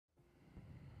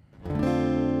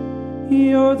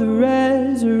You're the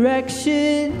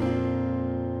resurrection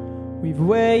we've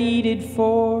waited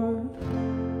for.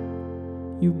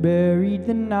 You buried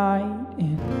the night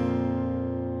and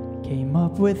came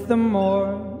up with the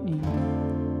morning.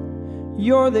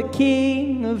 You're the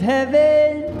King of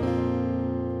heaven,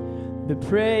 the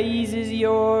praise is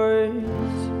yours.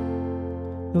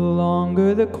 The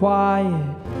longer the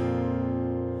quiet,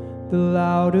 the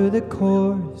louder the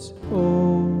chorus.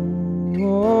 Oh,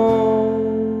 oh.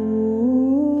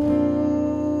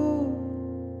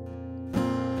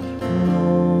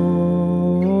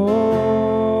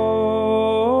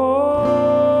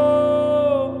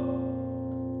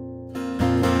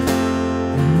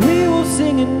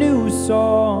 Sing a new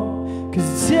song,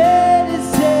 'cause dead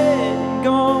is dead and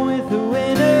gone with the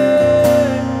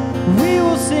winner. We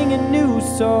will sing a new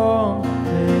song,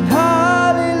 letting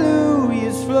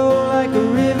hallelujahs flow like a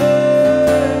river.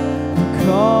 We're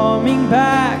coming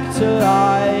back to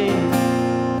life,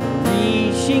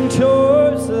 reaching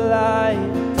towards the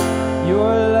light.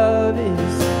 Your love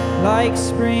is like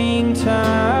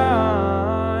springtime.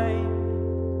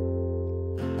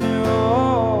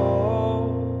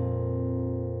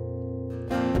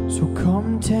 So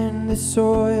come tend the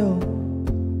soil,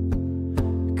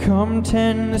 come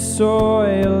tend the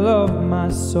soil of my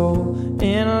soul.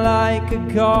 And like a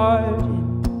garden,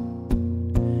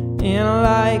 and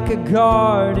like a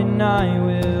garden I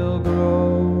will grow.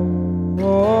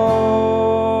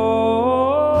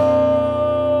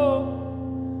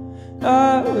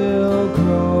 I will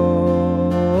grow.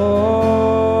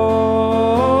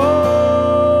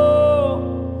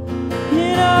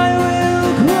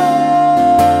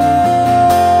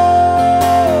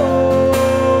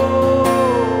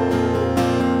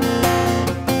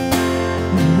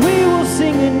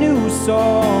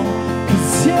 Song,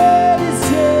 'cause dead is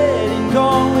dead and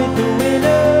gone with the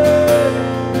winner.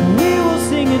 We will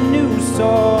sing a new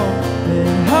song, let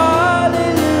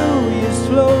hallelujahs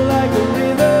flow like a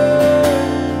river.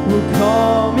 We're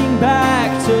coming back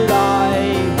to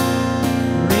life,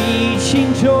 reaching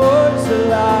towards the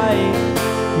light.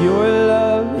 Your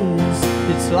love is,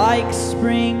 it's like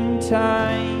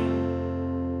springtime.